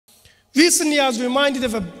Recently, I was reminded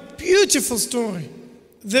of a beautiful story.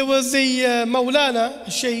 There was a Maulana,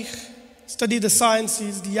 a Shaykh, studied the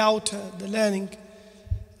sciences, the outer, the learning.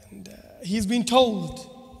 And he's been told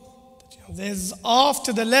that there's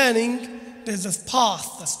after the learning, there's a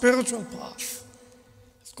path, a spiritual path.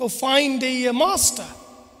 Let's go find a master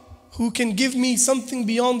who can give me something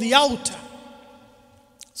beyond the outer.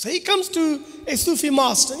 So he comes to a Sufi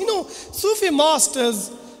master. Sufi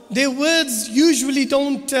masters, their words usually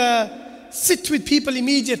don't sit with people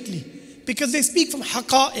immediately because they speak from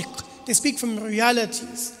haqa'iq, they speak from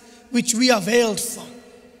realities which we are veiled from.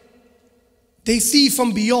 They see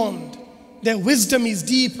from beyond. Their wisdom is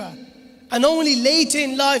deeper. And only later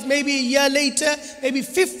in life, maybe a year later, maybe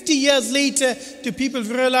 50 years later, do people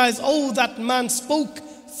realize, oh, that man spoke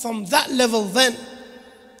from that level then.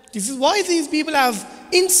 This is why these people have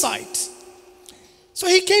insight. So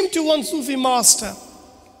he came to one Sufi master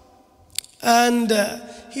and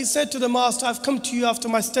he said to the master, I've come to you after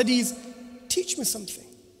my studies, teach me something.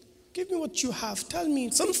 Give me what you have. Tell me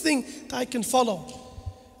something that I can follow.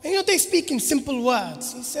 And they speak in simple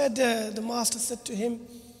words. He said, the master said to him,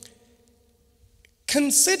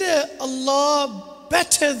 consider Allah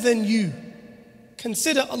better than you.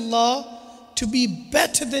 Consider Allah to be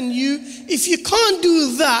better than you. If you can't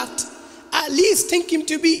do that, at least think Him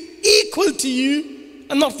to be equal to you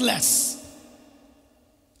and not less.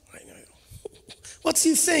 What's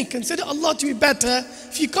he saying? Consider Allah to be better.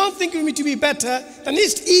 If you can't think of me to be better, then at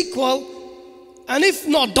least equal. And if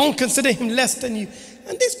not, don't consider Him less than you.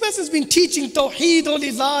 And this person's been teaching Tawheed all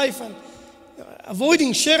his life and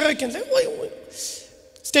avoiding shirk and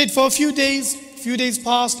stayed for a few days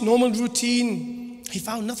passed, normal routine. He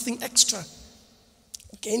found nothing extra.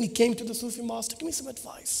 Again, he came to the Sufi master, give me some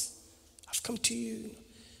advice. I've come to you.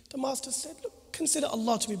 The master said, look, consider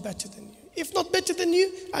Allah to be better than you. If not better than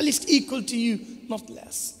you, at least equal to you, not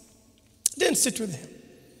less. Then sit with him.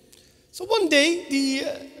 So one day,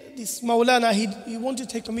 this Maulana, he wanted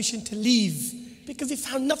to take permission to leave because he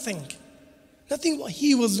found nothing what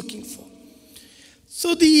he was looking for.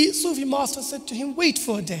 So the Sufi master said to him, wait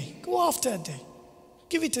for a day, go after a day.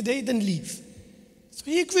 Give it a day, then leave. So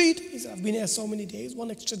he agreed. He said, I've been here so many days,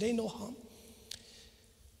 one extra day, no harm.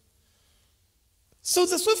 So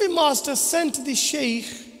the Sufi master sent the Shaykh,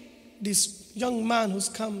 this young man who's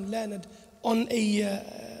come learned, on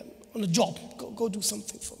a job. Go do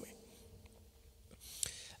something for me.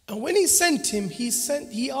 And when he sent him,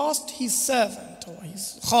 he asked his servant or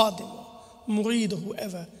his khadim or murid or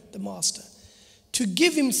whoever, the master, to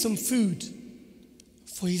give him some food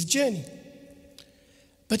for his journey.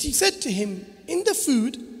 But he said to him, in the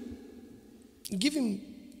food, give him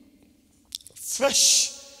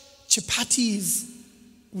fresh chapatis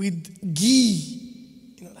with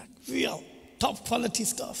ghee, like real top quality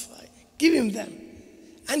stuff. Right? Give him them.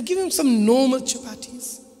 And give him some normal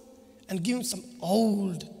chapatis. And give him some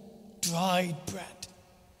old, dried bread.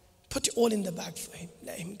 Put it all in the bag for him.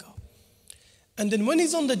 Let him go. And then when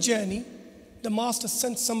he's on the journey, the master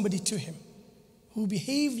sent somebody to him who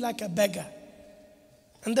behaved like a beggar.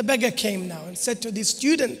 And the beggar came now and said to the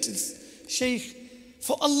student, Shaykh,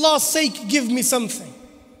 for Allah's sake, give me something.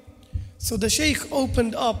 So the Shaykh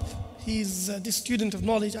opened up this student of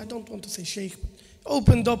knowledge, I don't want to say Shaykh,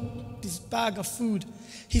 opened up this bag of food.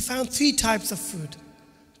 He found 3 types of food.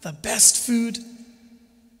 The best food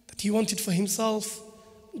that he wanted for himself,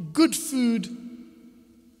 good food,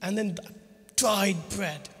 and then dried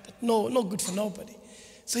bread. No good for nobody.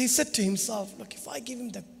 So he said to himself, look, if I give him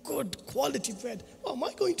the good quality bread, what am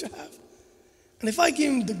I going to have? And if I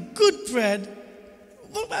give him the good bread,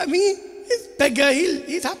 he's beggar,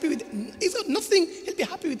 he's happy with it. He's got nothing, he'll be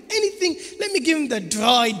happy with anything. Let me give him the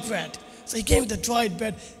dried bread. So he gave him the dried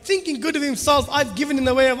bread, thinking good of himself. I've given in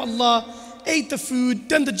the way of Allah, ate the food,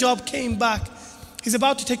 done the job, came back. He's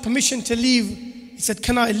about to take permission to leave. He said,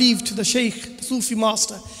 can I leave to the Shaykh, the Sufi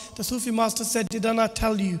master? The Sufi master said, did I not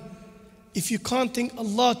tell you, if you can't think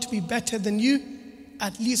Allah to be better than you,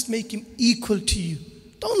 at least make Him equal to you.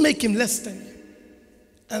 Don't make Him less than you.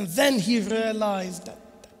 And then he realized that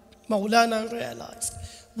Maulana realized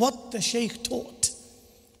what the Shaykh taught.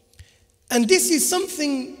 And this is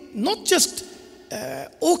something not just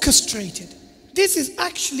orchestrated. This is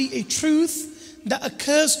actually a truth that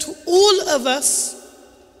occurs to all of us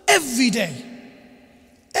every day.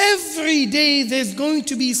 Every day there's going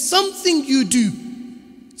to be something you do,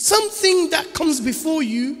 something that comes before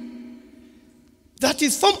you that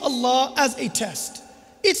is from Allah as a test.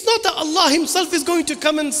 It's not that Allah Himself is going to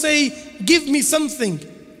come and say, give me something.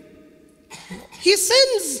 He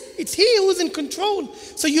sends, it's He who's in control.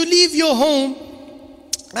 So you leave your home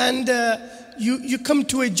and you come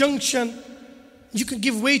to a junction You can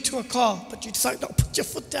give way to a car, but you decide, no, put your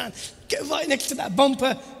foot down. Get right next to that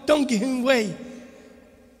bumper. Don't give him way.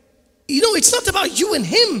 You know, it's not about you and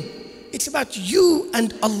him. It's about you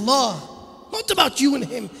and Allah. Not about you and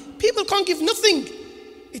him. People can't give nothing.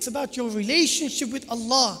 It's about your relationship with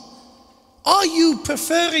Allah. Are you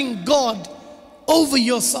preferring God over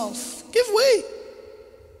yourself? Give way.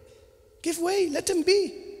 Give way. Let him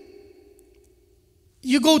be.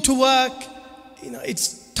 You go to work,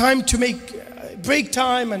 it's time to make break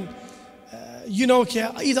time, and okay,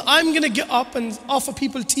 either I'm going to get up and offer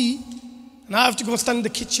people tea, and I have to go stand in the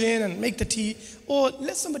kitchen and make the tea, or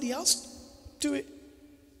let somebody else do it.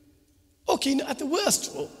 Okay, at the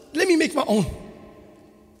worst, let me make my own.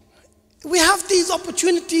 We have these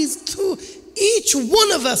opportunities too. Each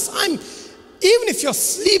one of us, even if you're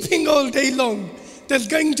sleeping all day long, there's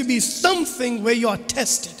going to be something where you are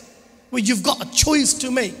tested, where you've got a choice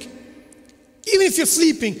to make. Even if you're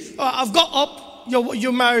sleeping, I've got up,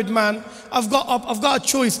 you're married man, I've got a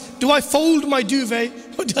choice. Do I fold my duvet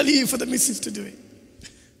or do I leave for the missus to do it?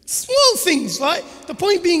 Small things, right? The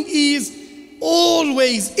point being is,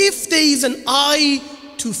 always, if there is an eye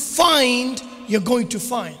to find, you're going to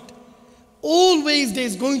find. Always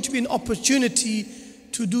there's going to be an opportunity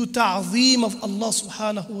to do ta'zeem of Allah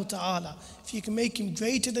subhanahu wa ta'ala. If you can make him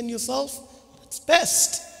greater than yourself, that's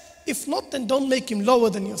best. If not, then don't make him lower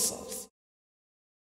than yourself.